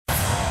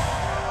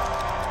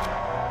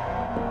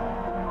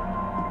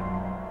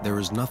There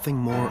is nothing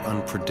more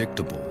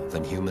unpredictable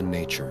than human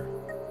nature.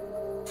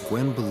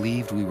 Gwen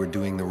believed we were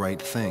doing the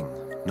right thing,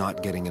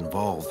 not getting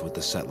involved with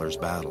the settlers'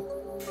 battle.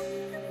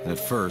 And at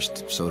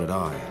first, so did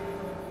I.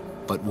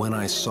 But when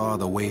I saw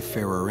the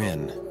Wayfarer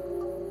Inn,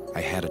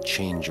 I had a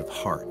change of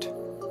heart.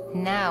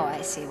 Now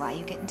I see why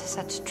you get into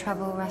such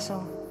trouble,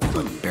 Russell.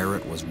 But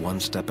Barrett was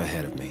one step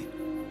ahead of me.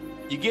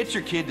 You get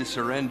your kid to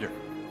surrender,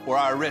 or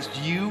I arrest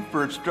you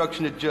for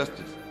obstruction of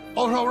justice.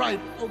 Oh, all right,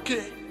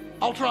 okay.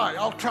 I'll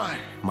try.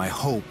 My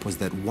hope was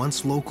that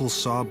once locals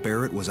saw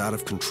Barrett was out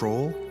of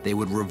control, they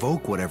would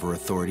revoke whatever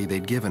authority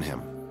they'd given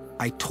him.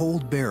 I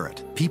told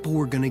Barrett people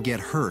were gonna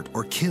get hurt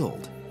or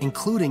killed,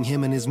 including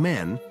him and his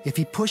men, if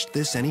he pushed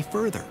this any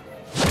further.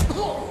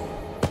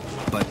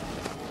 But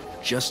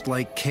just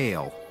like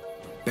Cale,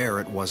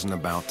 Barrett wasn't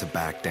about to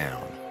back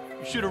down.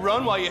 You should have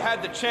run while you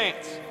had the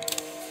chance.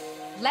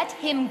 Let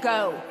him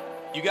go.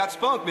 You got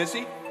spunk,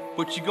 Missy,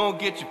 but you gonna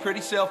get your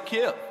pretty self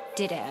killed.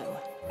 Ditto.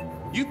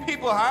 You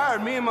people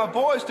hired me and my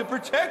boys to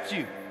protect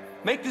you.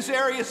 Make this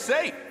area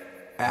safe.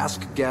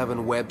 Ask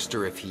Gavin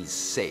Webster if he's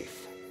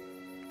safe.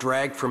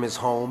 Dragged from his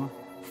home,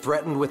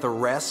 threatened with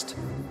arrest,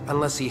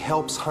 unless he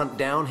helps hunt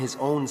down his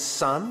own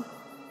son?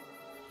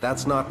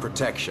 That's not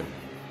protection.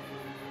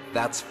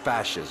 That's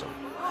fascism.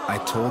 I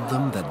told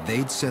them that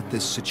they'd set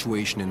this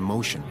situation in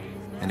motion,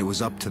 and it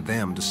was up to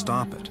them to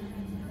stop it.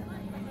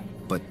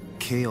 But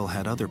Cale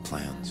had other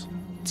plans.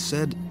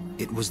 Said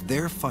it was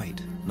their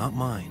fight, not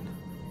mine.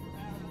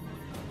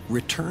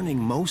 Returning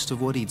most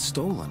of what he'd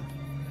stolen,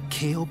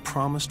 Cale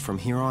promised from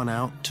here on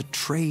out to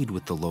trade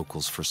with the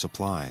locals for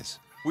supplies.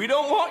 We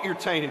don't want your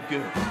tainted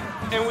goods,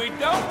 and we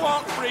don't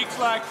want freaks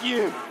like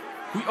you.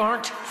 We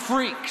aren't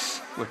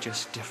freaks. We're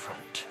just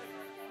different.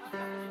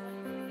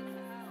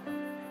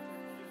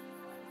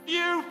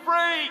 You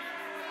freak!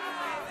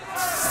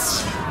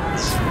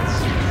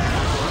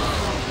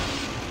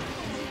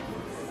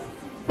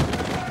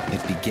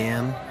 It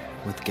began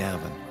with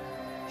Gavin.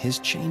 His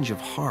change of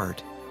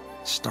heart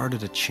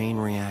started a chain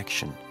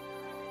reaction.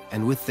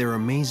 And with their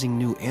amazing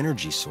new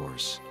energy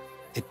source,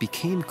 it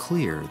became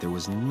clear there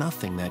was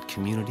nothing that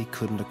community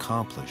couldn't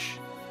accomplish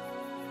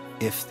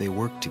if they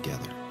worked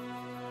together.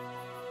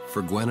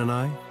 For Gwen and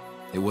I,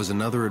 it was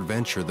another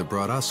adventure that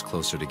brought us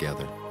closer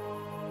together.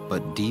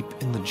 But deep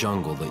in the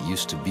jungle that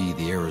used to be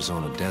the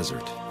Arizona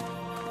desert,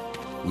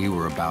 we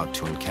were about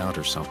to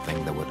encounter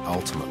something that would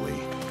ultimately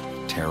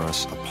tear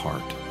us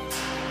apart.